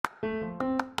Um,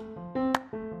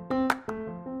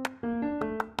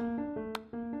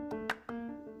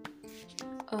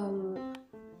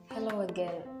 Hello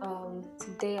again.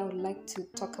 Today I would like to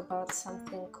talk about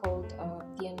something called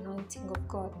the anointing of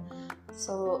God.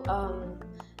 So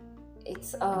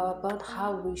it's about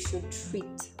how we should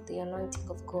treat the anointing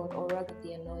of God, or rather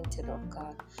the anointed of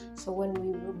God. So when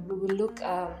we look,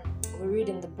 we read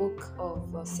in the book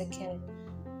of Second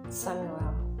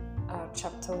Samuel,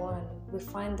 chapter 1, we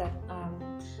find that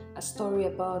a story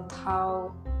about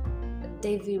how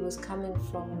David was coming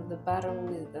from the battle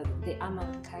with the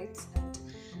Amalekites,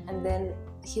 and then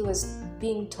he was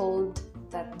being told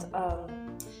that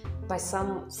by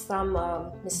some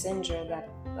messenger that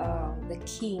the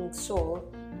king Saul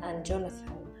and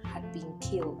Jonathan had been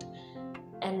killed,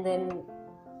 and then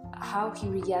how he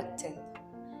reacted.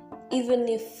 Even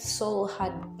if Saul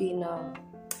had been a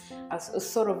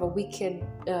sort of a wicked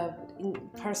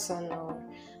person, or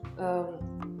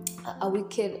a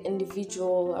wicked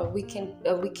individual, a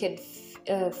wicked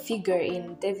figure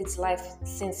in David's life,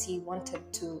 since he wanted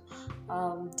to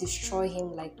destroy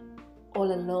him, like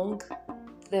all along.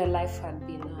 Their life had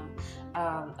been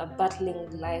a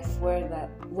battling life where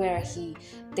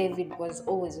David was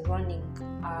always running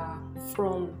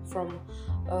from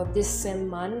this same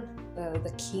man,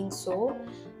 the king Saul.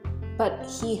 But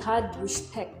he had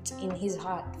respect in his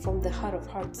heart. From the heart of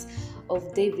hearts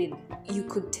of David, you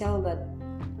could tell that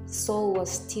Saul was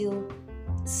still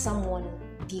someone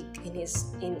big in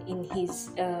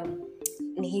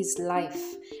his life.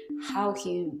 How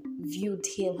he viewed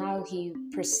him, how he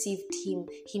perceived him,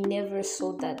 he never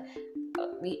saw that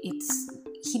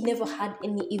he never had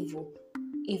any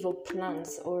evil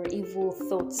plans or evil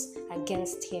thoughts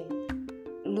against him.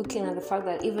 Looking at the fact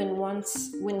that even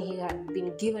once, when he had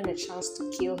been given a chance to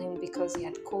kill him because he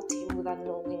had caught him without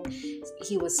knowing,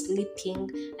 he was sleeping,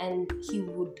 and he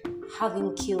would have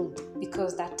him killed,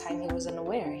 because that time he was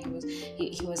unaware.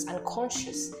 He was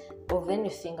unconscious of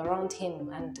anything around him,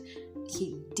 and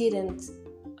he didn't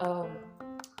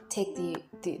take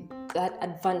that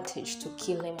advantage to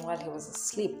kill him while he was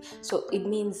asleep. So it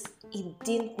means it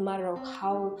didn't matter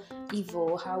how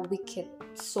evil, how wicked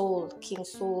King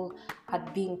Saul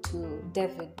had been to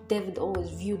David. David always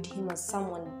viewed him as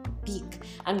someone big,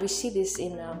 and we see this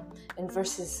in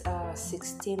verses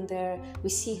 16. There we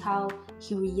see how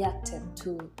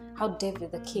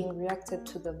David the king reacted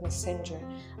to the messenger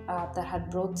that had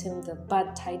brought him the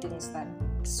bad tidings that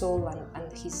Saul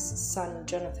and his son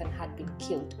Jonathan had been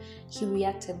killed. He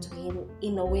reacted to him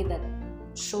in a way that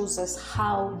shows us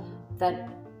how that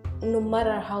no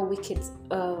matter how wicked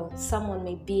someone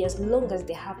may be, as long as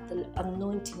they have the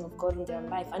anointing of God in their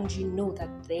life, and you know that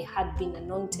they had been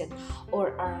anointed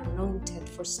or are anointed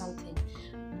for something,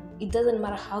 it doesn't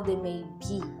matter how they may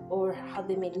be or how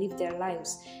they may live their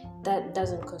lives. That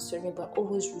doesn't concern me, but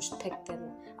always respect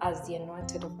them as the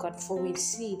anointed of God. For we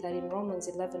see that in Romans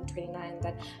 11:29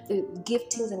 that the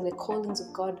giftings and the callings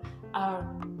of God are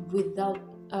without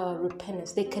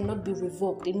repentance. They cannot be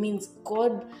revoked. It means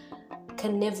God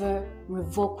can never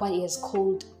revoke what He has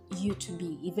called you to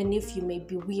be, even if you may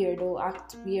be weird or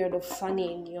act weird or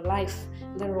funny in your life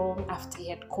later on after He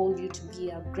had called you to be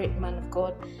a great man of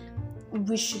God.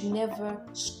 We should never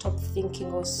stop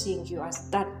thinking or seeing you as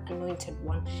that anointed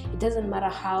one. It doesn't matter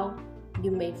how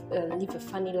you may live a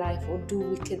funny life or do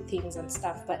wicked things and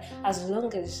stuff, but as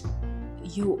long as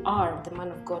you are the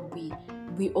man of God,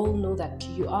 we all know that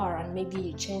you are, and maybe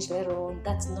you change later on.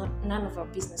 That's none of our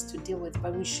business to deal with,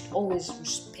 but we should always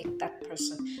respect that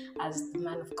person as the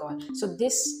man of God. So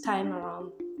this time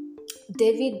around,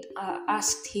 David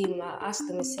asked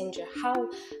the messenger,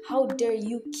 how dare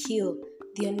you kill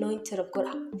the anointed of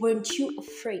God? Weren't you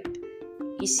afraid?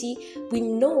 You see, we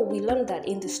learned that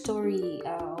in the story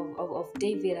of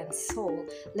David and Saul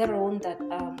later on, that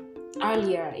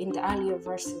in the earlier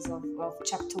verses of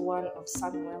chapter 1 of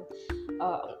Samuel,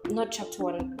 not chapter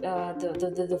 1,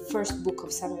 the first book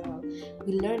of Samuel,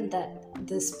 we learned that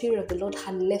the Spirit of the Lord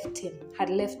had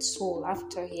left Saul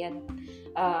after he had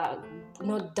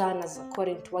not done as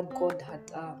according to what God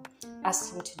had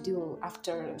asked him to do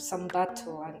after some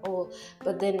battle and all.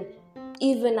 But then,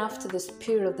 even after the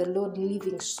Spirit of the Lord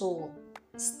leaving Saul,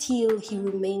 still he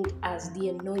remained as the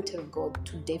anointed of God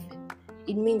to David.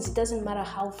 It means it doesn't matter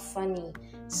how funny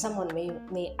someone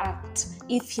may act,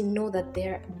 if you know that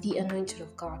they're the anointed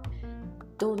of God,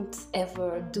 don't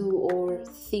ever do or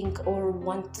think or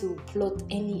want to plot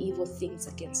any evil things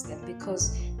against them,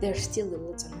 because they're still the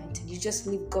Lord's anointed. You just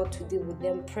leave God to deal with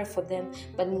them, pray for them,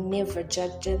 but never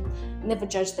judge them, never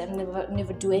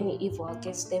do any evil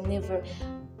against them,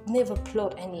 never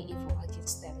plot any evil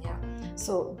against them. Yeah.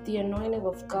 So the anointing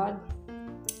of God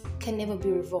can never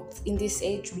be revoked. In this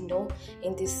age, we know,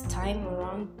 in this time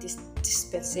around this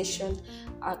dispensation,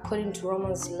 according to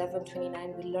Romans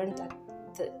 11:29, we learned that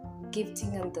the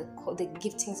the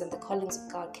giftings and the callings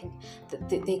of God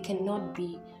they cannot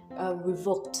be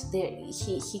revoked.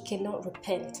 He cannot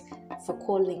repent for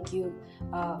calling you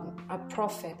a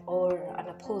prophet or an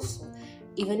apostle.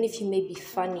 Even if you may be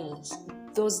funny,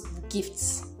 those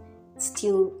gifts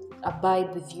still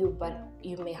abide with you, but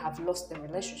you may have lost the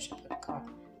relationship with God,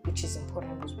 which is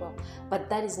important as well. But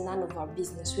that is none of our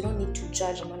business. We don't need to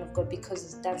judge a man of God because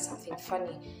he's done something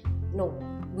funny. No,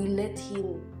 we let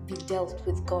him be dealt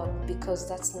with God, because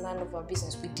that's none of our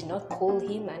business. We did not call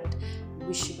him, and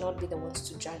we should not be the ones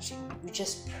to judge him. We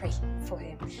just pray for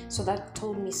him. So that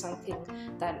told me something,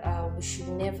 that we should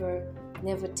never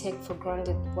take for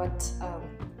granted what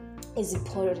is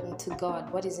important to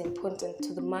God. What is important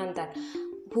to the man that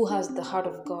who has the heart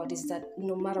of God is that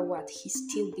no matter what, he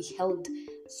still beheld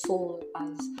Saul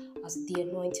as the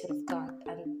anointed of God,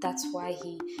 and that's why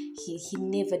he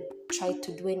never tried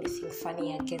to do anything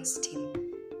funny against him.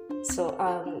 So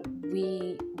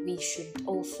we should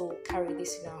also carry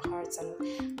this in our hearts and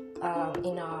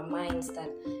in our minds, that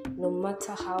no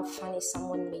matter how funny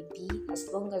someone may be, as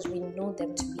long as we know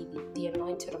them to be the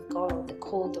anointed of God or the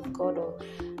called of God or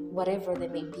whatever they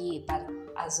may be, but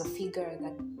as a figure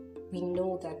that we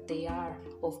know that they are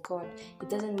of God, it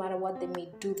doesn't matter what they may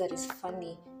do that is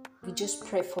funny. We just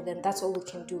pray for them. That's all we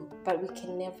can do. But we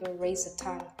can never raise a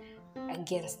tongue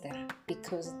against them,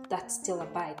 because that still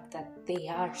abides, that they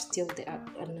are still the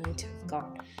anointed of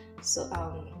God. So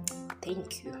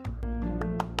thank you.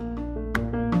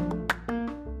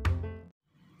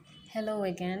 Hello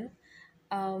again.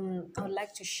 I would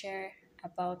like to share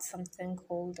about something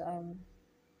called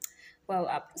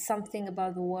something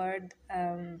about the word.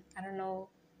 I don't know.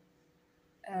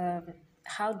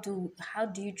 How do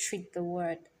you treat the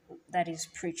word that is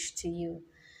preached to you?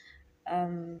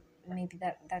 Maybe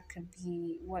that could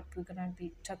be what we're gonna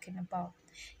be talking about.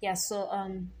 Yeah. So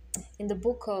in the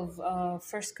book of 1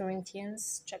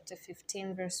 Corinthians chapter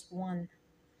 15 verse 1,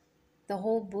 the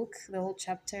whole book, the whole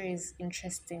chapter is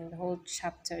interesting. The whole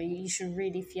chapter, you should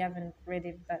read if you haven't read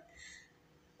it. But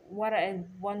what I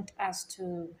want us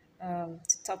to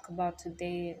talk about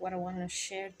today, what I want to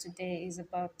share today, is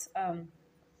about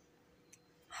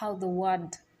how the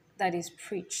word that is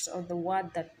preached, or the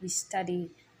word that we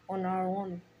study on our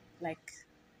own, like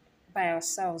by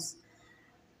ourselves,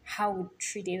 how we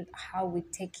treat it, how we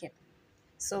take it.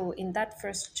 So in that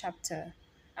first chapter,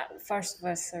 first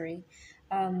verse, sorry,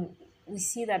 we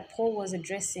see that Paul was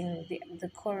addressing the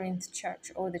Corinth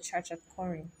church, or the church at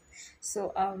Corinth.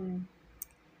 So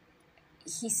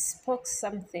he spoke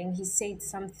something, he said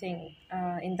something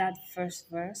in that first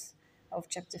verse of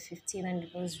chapter 15, and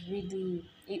it was really,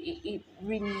 it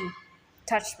really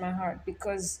touched my heart,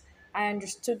 because I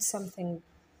understood something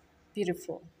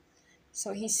beautiful.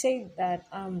 So he said that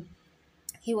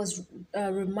he was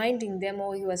reminding them,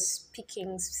 or he was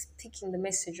speaking the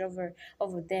message over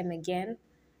them again,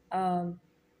 and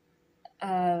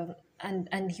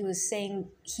he was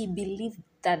saying he believed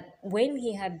that when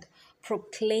he had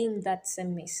proclaimed that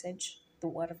same message, the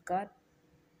word of God,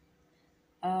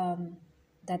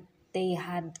 that they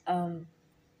had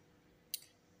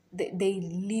they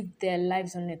lived their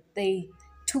lives on it. They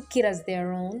took it as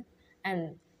their own,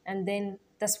 and then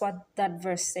that's what that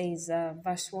verse says,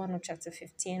 verse 1 of chapter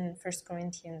 15, 1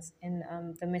 Corinthians, in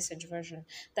the Message version,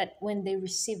 that when they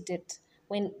received it,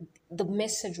 when the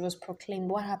message was proclaimed,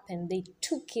 what happened? They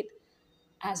took it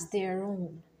as their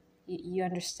own. You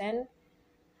understand?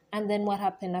 And then what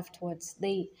happened afterwards?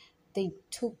 They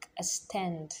took a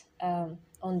stand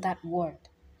on that word.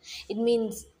 It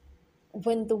means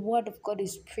when the word of God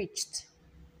is preached,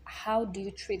 how do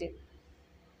you treat it?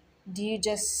 Do you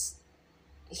just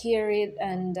hear it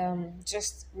and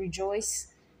just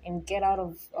rejoice and get out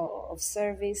of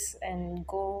service and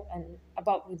go and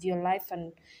about with your life,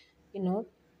 and you know,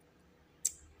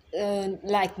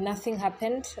 like nothing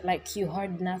happened, like you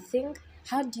heard nothing?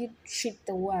 How do you treat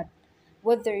the word,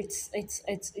 whether it's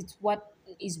what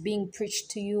is being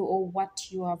preached to you, or what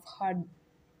you have heard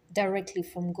directly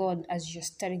from God as you're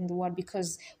studying the word?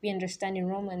 Because we understand in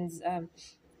Romans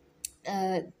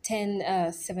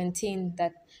 10:17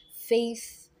 that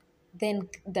faith, then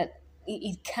that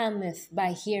it cometh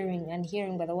by hearing, and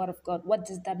hearing by the word of God. What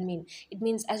does that mean? It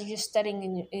means as you're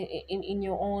studying in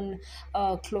your own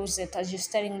closet, as you're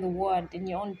studying the word in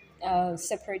your own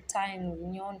separate time,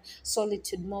 in your own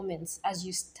solitude moments, as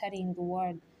you're studying the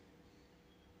word,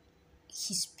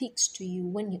 he speaks to you.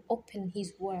 When you open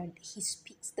his word, he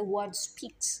speaks. The word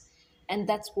speaks. And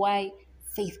that's why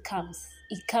faith comes.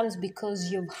 It comes because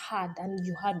you've heard, and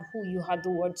you heard who? You heard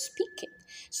the word speaking.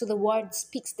 So the word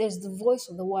speaks. There's the voice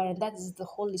of the word, and that is the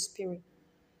Holy Spirit.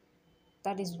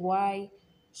 That is why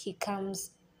he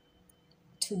comes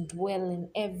to dwell in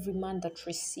every man that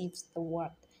receives the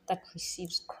word, that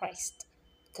receives Christ,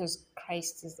 because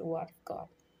Christ is the word of God.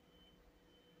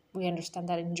 We understand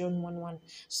that in John 1:1.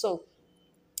 So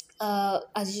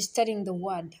as you're studying the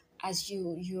word, as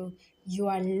you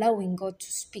are allowing God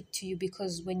to speak to you,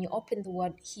 because when you open the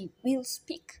word, he will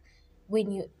speak.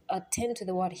 When you attend to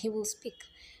the word, he will speak.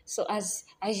 So as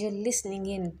you're listening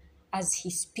in, as he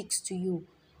speaks to you,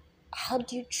 how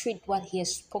do you treat what he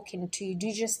has spoken to you? Do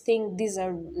you just think these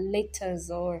are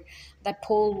letters, or that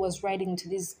Paul was writing to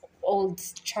these old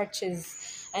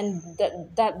churches, and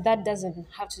that doesn't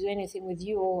have to do anything with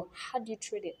you? Or how do you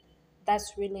treat it?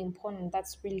 That's really important.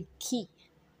 That's really key,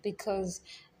 because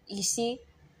you see,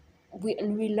 we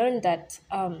learned that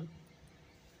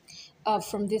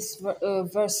from this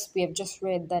verse we have just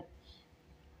read, that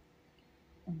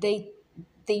they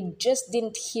just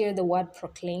didn't hear the word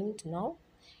proclaimed. No,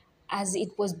 as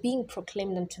it was being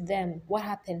proclaimed unto them, what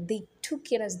happened? They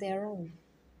took it as their own.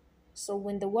 So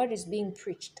when the word is being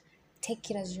preached, take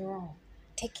it as your own.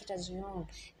 Take it as your own.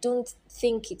 Don't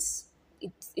think it's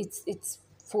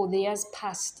for the years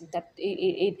past, that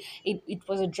it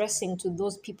was addressing to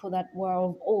those people that were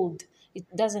of old. It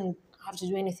doesn't have to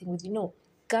do anything with you. No,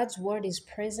 God's word is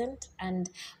present, and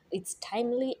it's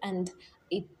timely, and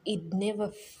it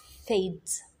never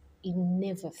fades. It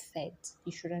never fades.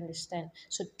 You should understand.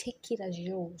 So take it as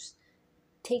yours.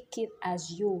 Take it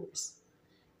as yours.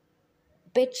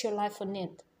 Bet your life on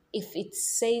it. If it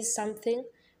says something,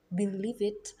 believe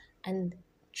it and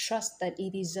trust that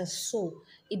it is a so.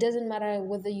 It doesn't matter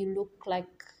whether you look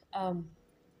like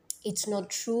it's not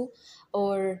true,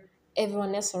 or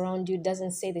everyone else around you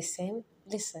doesn't say the same.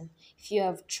 Listen, if you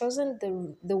have chosen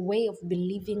the way of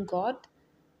believing God,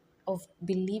 of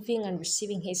believing and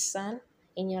receiving his son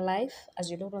in your life as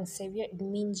your Lord and Savior, it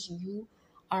means you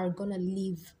are gonna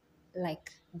live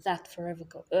like that forever,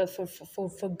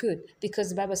 for good, because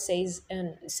the Bible says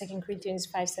in 2 Corinthians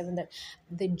 5:7 that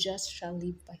the just shall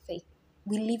live by faith.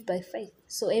 We live by faith.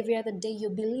 So every other day you're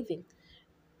believing.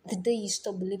 The day you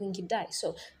stop believing, you die.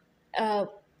 So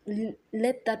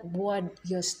let that word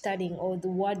you're studying, or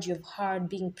the word you've heard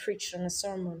being preached on a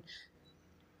sermon,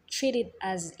 treat it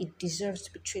as it deserves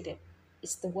to be treated.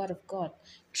 It's the word of God.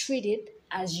 Treat it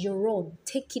as your own.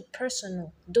 Take it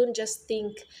personal. Don't just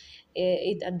think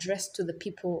it addressed to the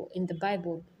people in the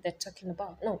Bible they're talking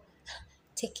about. No,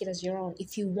 take it as your own.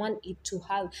 If you want it to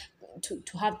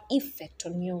have effect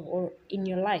on you or in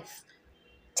your life,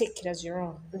 take it as your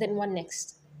own. And then what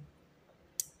next?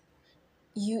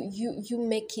 You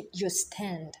make it your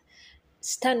stand.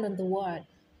 Stand on the word.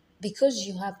 Because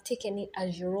you have taken it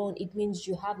as your own, it means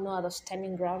you have no other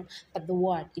standing ground but the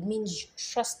word. It means you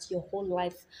trust your whole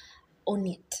life on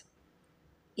it.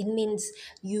 It means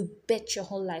you bet your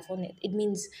whole life on it. It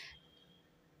means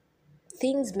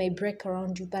things may break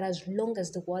around you, but as long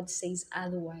as the word says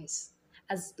otherwise,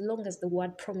 as long as the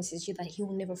word promises you that he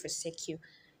will never forsake you,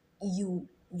 you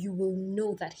will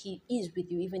know that he is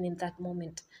with you, even in that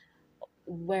moment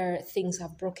where things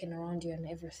have broken around you and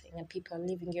everything, and people are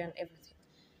leaving you and everything.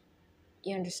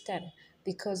 You understand?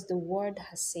 Because the word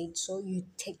has said so. You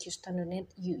take your stand on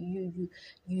it. You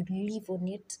live on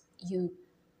it. You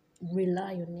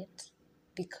rely on it,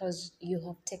 because you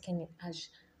have taken it as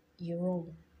your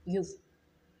own. You've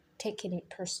taken it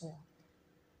personal.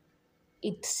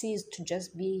 It ceased to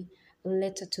just be a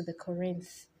letter to the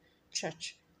Corinth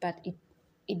church, but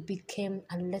it became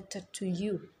a letter to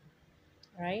you,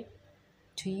 right?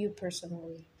 To you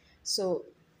personally. So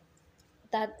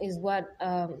that is what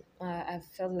I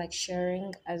felt like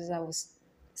sharing as I was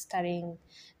studying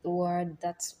the word.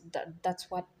 That's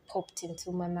what popped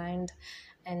into my mind,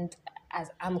 and as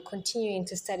I'm continuing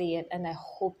to study it, and I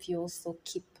hope you also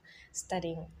keep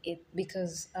studying it,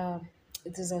 because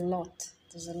there's a lot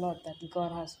that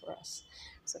God has for us.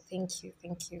 So thank you.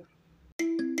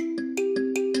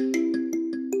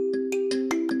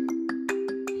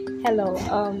 Hello.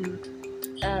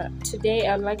 Today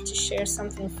I'd like to share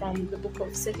something from the book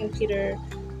of 2 Peter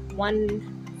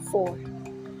 1:4,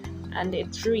 and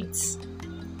it reads,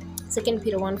 2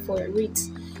 Peter 1:4 reads,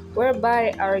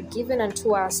 whereby are given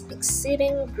unto us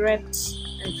exceeding great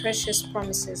and precious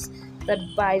promises, that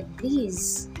by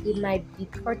these we might be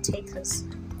partakers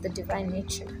of the divine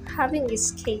nature, having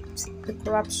escaped the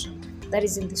corruption that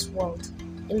is in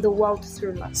the world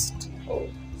through lust. Oh,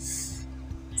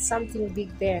 something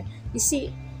big there. You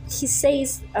see, he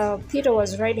says, Peter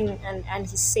was writing, and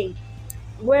he said,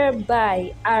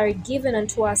 whereby are given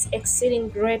unto us exceeding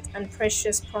great and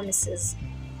precious promises.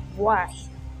 Why?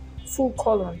 Full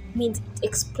colon means it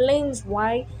explains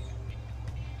why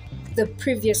the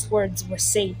previous words were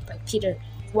said by Peter.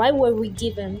 Why were we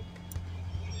given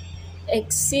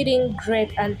exceeding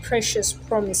great and precious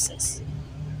promises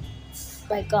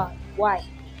by God? Why?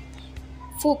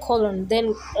 Full colon.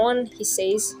 Then on he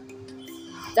says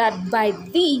that by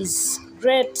these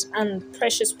great and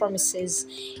precious promises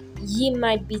ye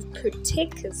might be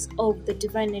partakers of the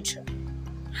divine nature,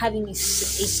 having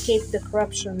escaped the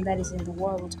corruption that is in the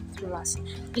world through lust.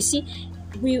 You see,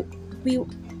 we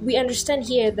understand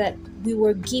here that we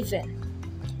were given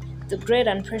the great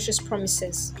and precious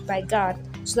promises by God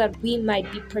so that we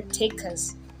might be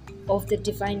partakers of the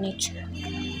divine nature.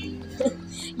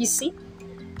 You see,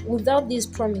 without these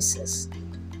promises,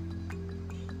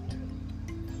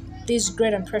 these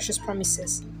great and precious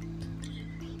promises,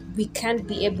 we can't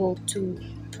be able to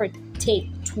partake,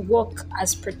 to walk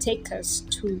as partakers,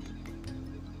 to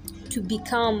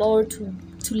become or to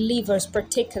live as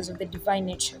partakers of the divine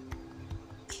nature.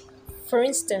 For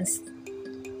instance,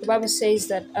 the Bible says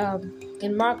that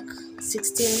in Mark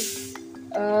 16,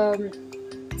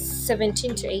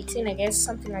 17 to 18, I guess,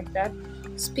 something like that,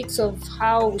 speaks of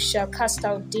how we shall cast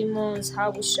out demons,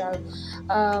 how we shall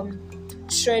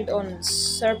tread on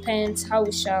serpents, how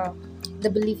we shall, the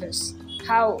believers,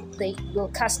 how they will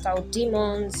cast out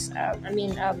demons,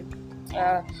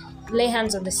 lay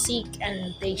hands on the sick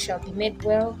and they shall be made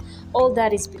well. All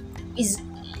that is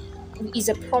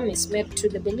a promise made to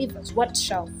the believers. What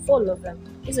shall follow them,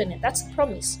 isn't it? That's a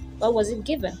promise. What was it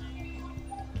given?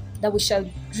 That we shall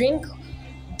drink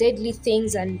deadly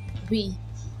things and we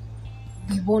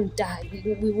won't die,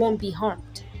 we won't be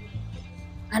harmed.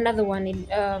 Another one in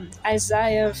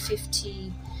Isaiah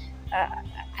 50,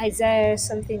 Isaiah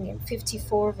something in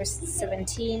 54 verse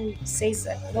 17 says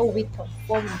that no weapon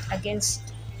formed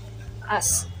against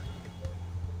us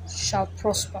shall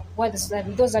prosper. What is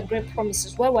that? Those are great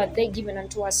promises. Why were they given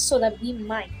unto us? So that we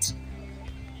might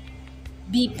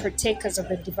be partakers of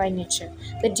the divine nature.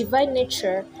 The divine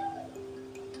nature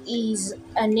is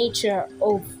a nature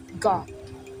of God,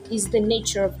 is the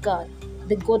nature of God,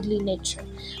 the godly nature.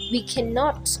 We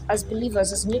cannot, as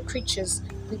believers, as new creatures,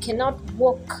 we cannot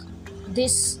walk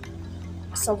this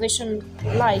salvation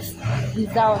life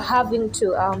without having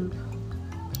to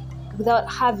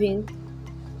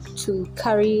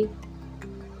carry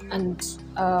and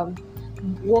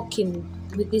walking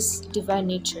with this divine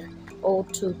nature, or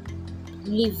to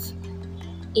live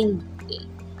in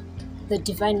the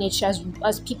divine nature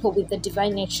as people with the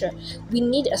divine nature. We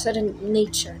need a certain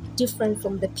nature different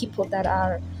from the people that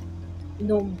are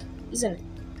known, isn't it?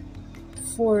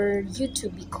 For you to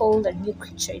be called a new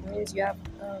creature, it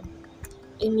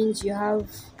means you have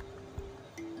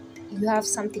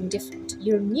something different.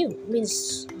 You're new. It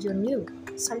means you're new.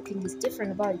 Something is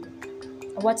different about you.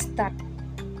 What's that?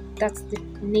 That's the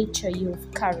nature you've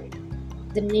carried.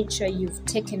 The nature you've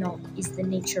taken on is the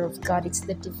nature of God. It's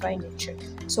the divine nature.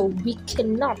 So we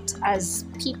cannot, as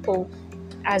people,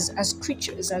 as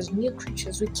creatures, as new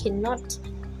creatures, we cannot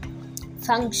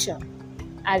function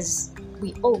as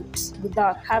we ought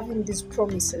without having these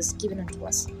promises given unto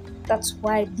us. That's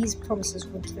why these promises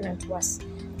were given unto us.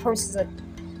 Promises that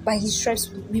by His stripes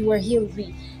we were healed.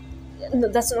 No,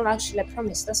 that's not actually a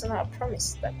promise. That's not a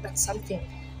promise. That's something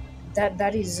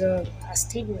that is a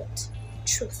statement,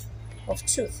 truth.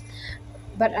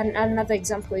 But another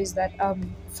example is that,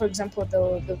 for example,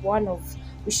 the one of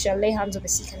we shall lay hands on the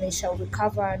sick and they shall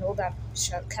recover, and all that, we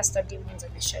shall cast out demons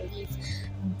and they shall live.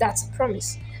 That's a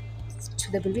promise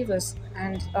to the believers.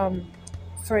 And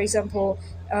for example,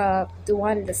 the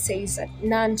one that says that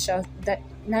none shall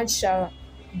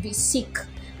be sick,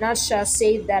 none shall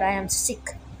say that I am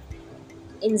sick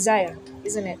in Zion,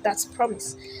 isn't it? That's a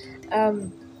promise.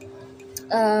 None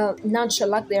shall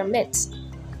lack their meat.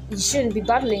 You shouldn't be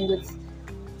battling with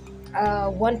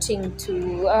wanting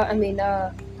to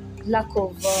lack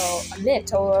of a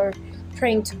mate, or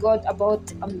praying to God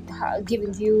about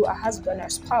giving you a husband or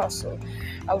spouse or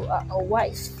a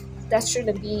wife. That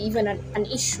shouldn't be even an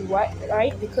issue,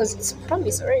 right? Because it's a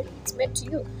promise already. It's made to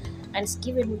you and it's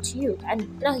given to you.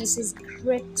 And now He says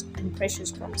great and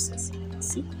precious promises.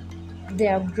 See, they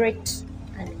are great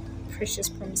and precious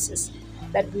promises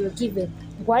that we were given.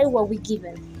 Why were we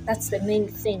given? That's the main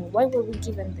thing. Why were we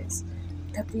given this?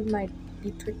 That we might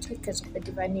be partakers of the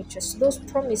divine nature. So those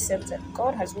promises that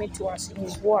God has made to us in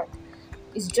His Word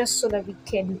is just so that we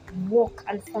can walk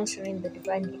and function in the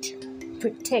divine nature.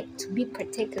 Be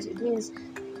partakers. It means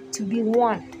to be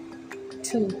one,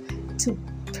 to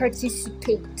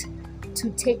participate, to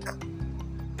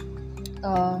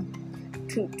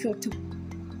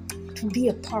to be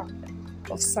a part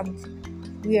of something.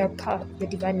 We are part of the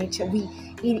divine nature.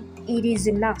 It is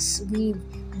in us. We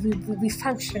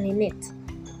function in it.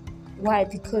 Why?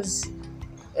 Because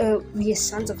we are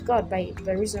sons of God by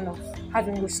reason of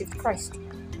having received Christ.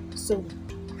 So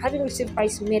having received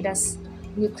Christ made us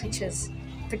new creatures,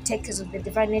 partakers of the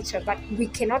divine nature, but we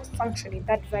cannot function in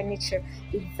that divine nature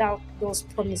without those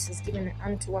promises given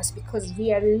unto us, because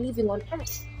we are living on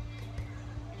earth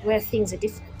where things are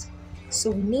different. So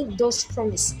we need those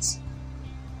promises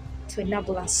to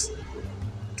enable us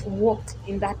to walk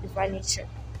in that divine nature.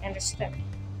 Understand?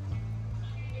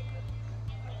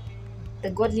 The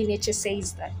godly nature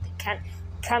says that they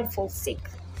can't fall sick.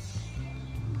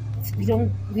 We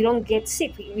don't get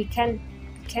sick. We can't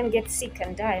get sick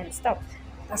and die and stuff.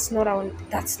 That's not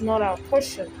our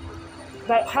portion.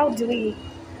 But how do we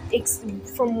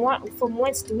from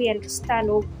whence do we understand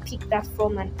or pick that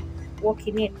from and walk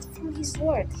in it? From His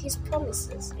word, His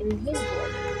promises in His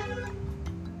word,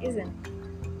 isn't it?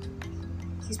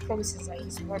 His promises are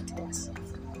His word to us.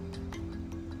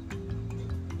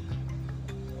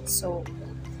 So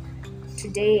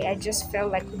today I just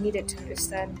felt like we needed to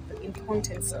understand the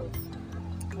importance of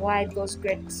why those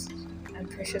great and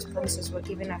precious promises were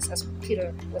given us, as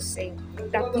Peter was saying,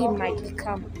 that we might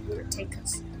become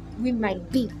partakers. We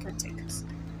might be partakers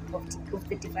of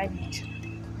the divine nature.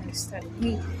 Understand?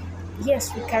 We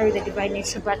carry the divine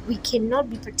nature, but we cannot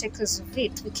be partakers of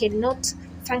it. We cannot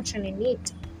function in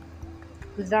it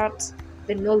without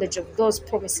the knowledge of those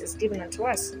promises given unto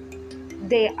us.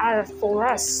 They are for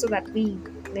us so that we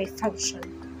may function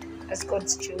as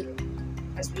God's children,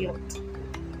 as we ought,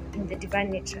 in the divine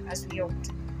nature, as we ought.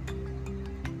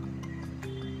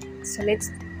 So let's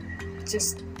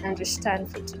just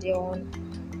understand from today on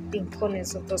the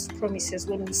importance of those promises.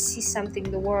 When we see something,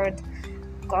 the word,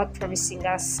 God promising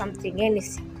us something,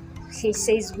 anything, He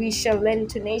says we shall lend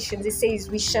to nations. He says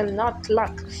we shall not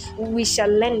lack. We shall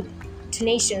lend to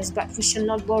nations, but we shall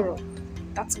not borrow.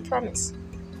 That's a promise.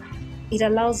 It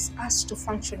allows us to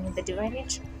function in the divine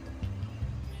nature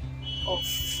of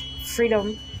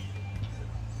freedom,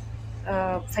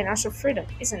 financial freedom,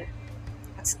 isn't it?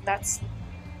 That's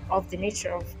of the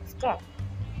nature of God,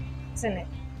 isn't it?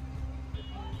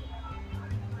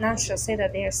 None shall say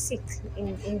that they are sick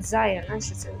in Zion. None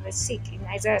shall say they're sick in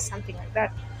Isaiah. Something like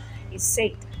that is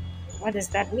said. What does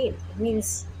that mean? It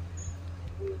means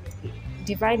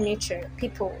divine nature.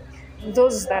 People,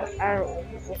 those that are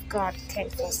of God,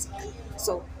 can't fall sick.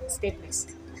 So stay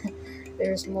blessed.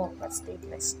 There's more, but stay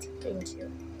blessed. Thank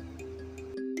you.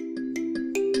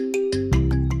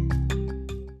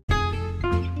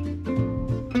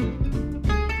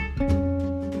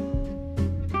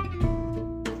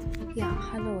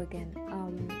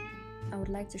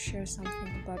 To share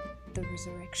something about the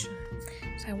resurrection.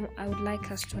 So I would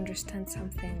like us to understand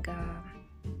something.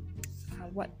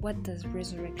 What does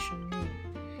resurrection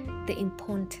mean? The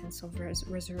importance of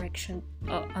resurrection.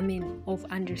 Of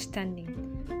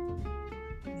understanding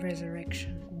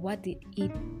resurrection. What did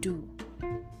it do,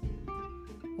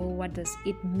 or what does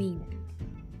it mean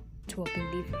to a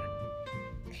believer?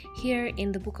 Here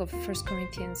in the book of 1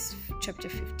 Corinthians chapter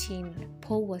 15,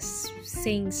 Paul was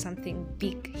saying something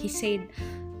big. He said,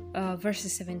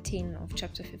 verses 17 of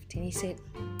chapter 15, he said,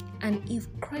 "And if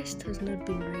Christ has not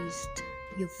been raised,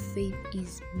 your faith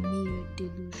is mere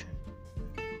delusion."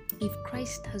 If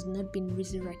Christ has not been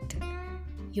resurrected,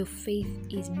 your faith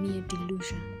is mere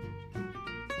delusion.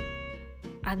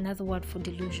 Another word for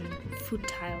delusion,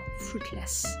 futile,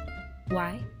 fruitless.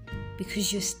 Why?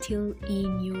 Because you're still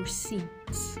in your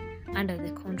sins, under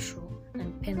the control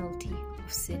and penalty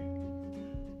of sin.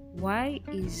 Why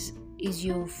is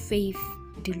your faith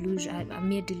delusion, a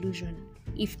mere delusion,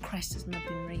 if Christ has not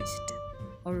been raised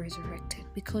or resurrected?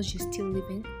 Because you're still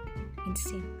living in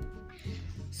sin.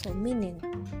 So meaning,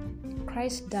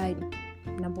 Christ died,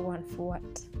 number one, for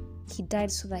what? He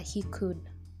died so that He could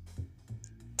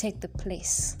take the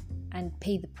place and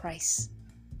pay the price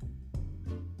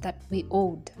that we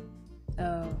owed.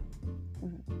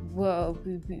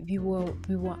 We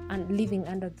were living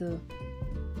under the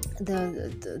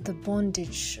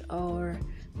bondage or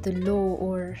the law,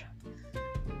 or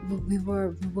we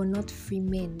were not free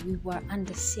men. We were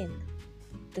under sin,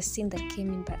 the sin that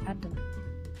came in by Adam.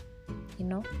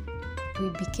 We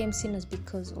became sinners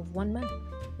because of one man,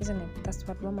 isn't it? That's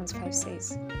what Romans 5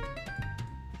 says.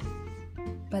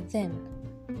 But then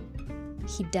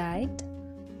He died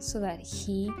so that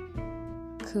He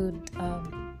could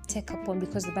take upon,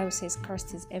 because the Bible says,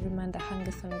 "Cursed is every man that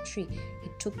hangeth on a tree." He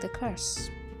took the curse,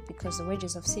 because the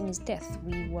wages of sin is death.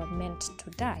 We were meant to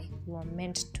die. We were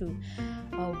meant to.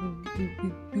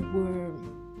 We were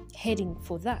heading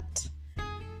for that.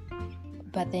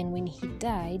 But then when he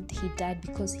died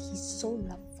because he so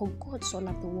loved, for God so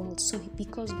loved the world. So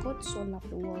because God so loved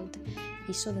the world,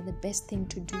 he saw that the best thing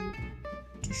to do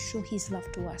to show his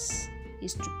love to us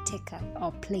is to take up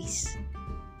our place.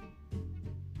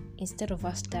 Instead of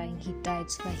us dying, he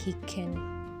died so that he can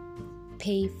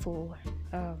pay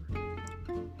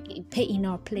in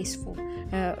our place for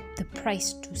the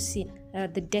price to sin,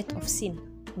 the debt of sin,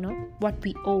 what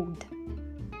we owed,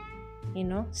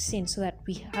 sin, so that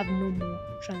we have no more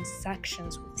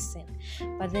transactions with sin.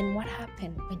 But then what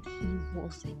happened when he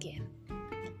rose again?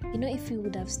 If he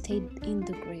would have stayed in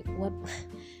the grave, what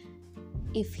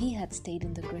if he had stayed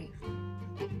in the grave?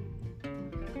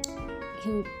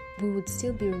 We would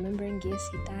still be remembering, yes,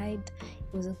 he died,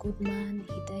 he was a good man,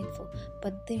 he died for,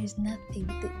 but there is nothing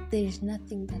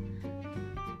that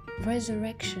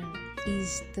resurrection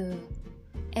is the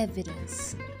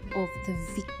evidence of the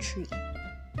victory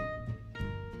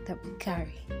that we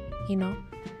carry,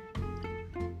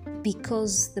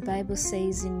 because the Bible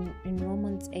says in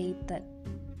Romans 8 that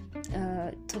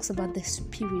it talks about the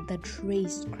Spirit that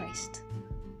raised Christ,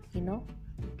 from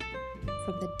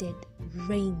the dead,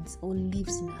 reigns or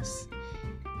lives in us.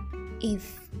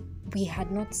 If we had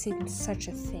not seen such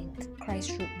a thing,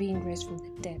 Christ being raised from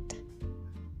the dead,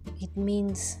 it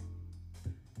means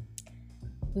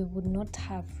we would not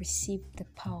have received the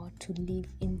power to live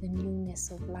in the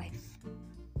newness of life.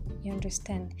 You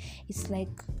understand? It's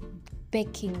like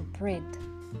baking bread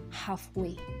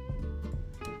halfway.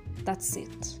 That's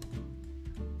it.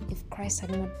 If Christ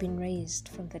had not been raised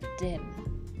from the dead,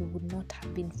 we would not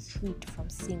have been freed from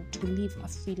sin to live a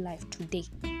free life today,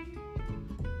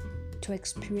 to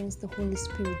experience the Holy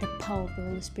Spirit, the power of the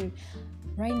Holy Spirit.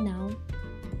 Right now,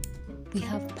 we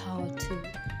have power to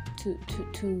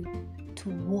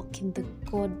walk in the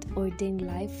God-ordained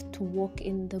life, to walk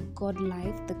in the God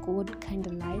life, the God kind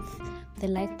of life, the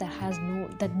life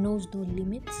that knows no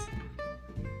limits,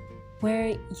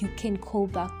 where you can call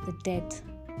back the dead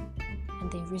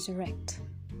and they resurrect,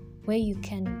 where you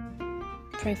can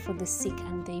pray for the sick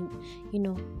and they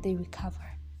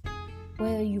recover,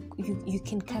 where you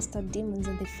can cast out demons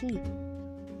and they flee,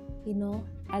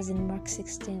 as in Mark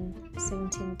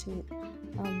 16:17 to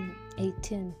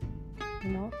 18,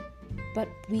 but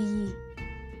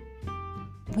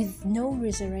with no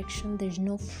resurrection, there's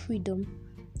no freedom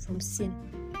from sin.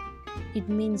 It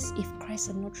means if Christ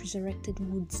had not resurrected, we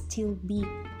would still be,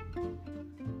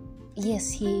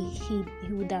 yes, he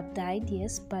would have died,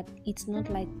 yes, but it's not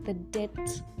like the debt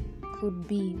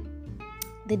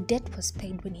was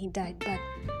paid when he died, but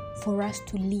for us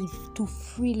to live, to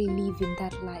freely live in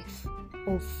that life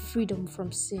of freedom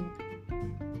from sin,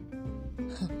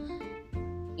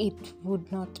 it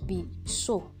would not be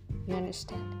so. You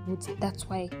understand? That's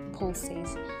why Paul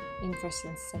says in verse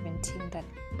 17 that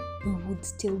we would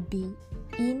still be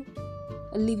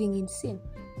living in sin.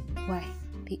 Why?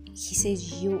 He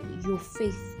says your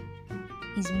faith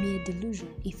is mere delusion.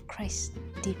 If Christ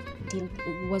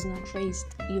was not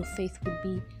raised, your faith would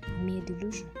be a mere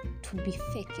delusion. It would be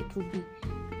fake. It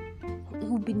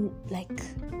would be like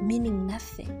meaning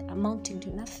nothing, amounting to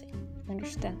nothing.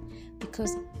 Understand?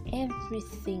 Because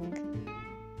everything,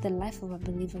 the life of a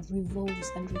believer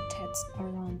revolves and rotates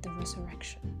around the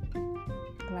resurrection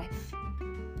life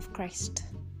of Christ.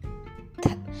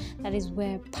 That is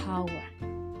where power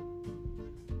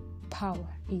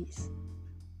is.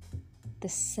 The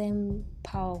same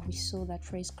power we saw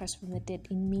that raised Christ from the dead.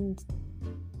 It means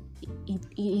it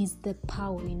is the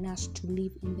power in us to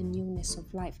live in the newness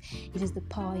of life. It is the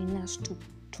power in us to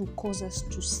cause us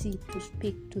to see, to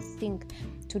speak, to think,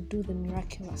 to do the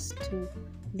miraculous, to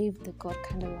live the God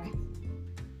kind of life.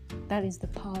 That is the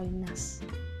power in us.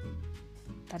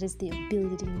 That is the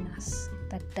ability in us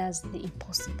that does the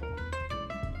impossible.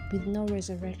 With no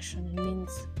resurrection, it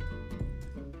means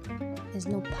there's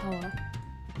no power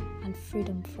and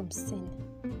freedom from sin.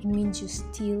 It means you're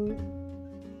still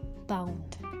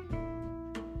bound.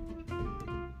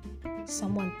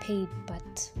 Someone paid,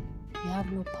 but you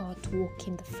have no power to walk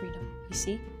in the freedom. You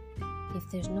see? If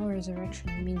there's no resurrection,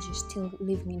 it means you're still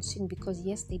living in sin, because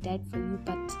yes, they died for you,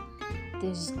 but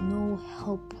there's no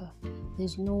helper,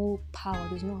 there's no power,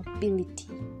 there's no ability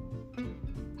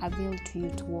available to you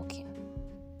to walk in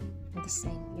the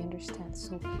same. You understand?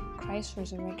 So Christ's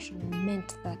resurrection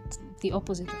meant that the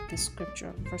opposite of this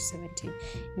scripture, verse 17,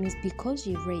 it means because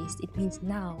you raised, it means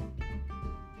now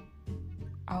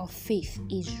our faith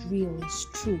is real, is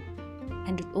true.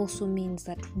 And it also means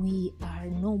that we are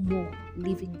no more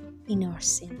living in our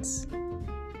sins.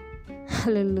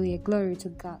 Hallelujah. Glory to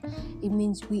God. It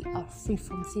means we are free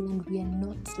from sin and we are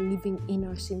not living in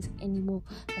our sins anymore.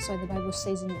 That's why the Bible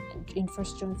says in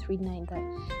 1 John 3:9 that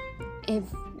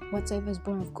if whatsoever is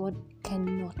born of God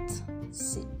cannot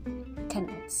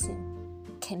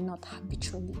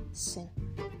habitually sin.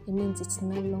 It means it's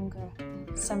no longer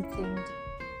something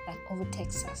that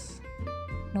overtakes us.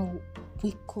 No,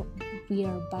 we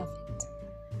are above it.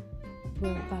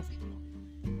 We're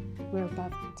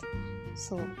above it.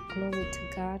 So glory to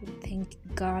God. Thank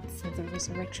God for the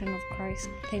resurrection of Christ.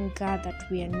 Thank God that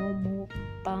we are no more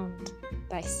bound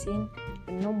by sin.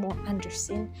 We're no more under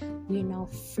sin. We are now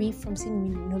free from sin. We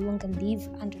no longer live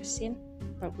under sin,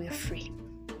 but we are free.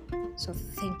 So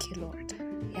thank you, Lord.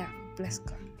 Yeah, bless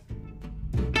God.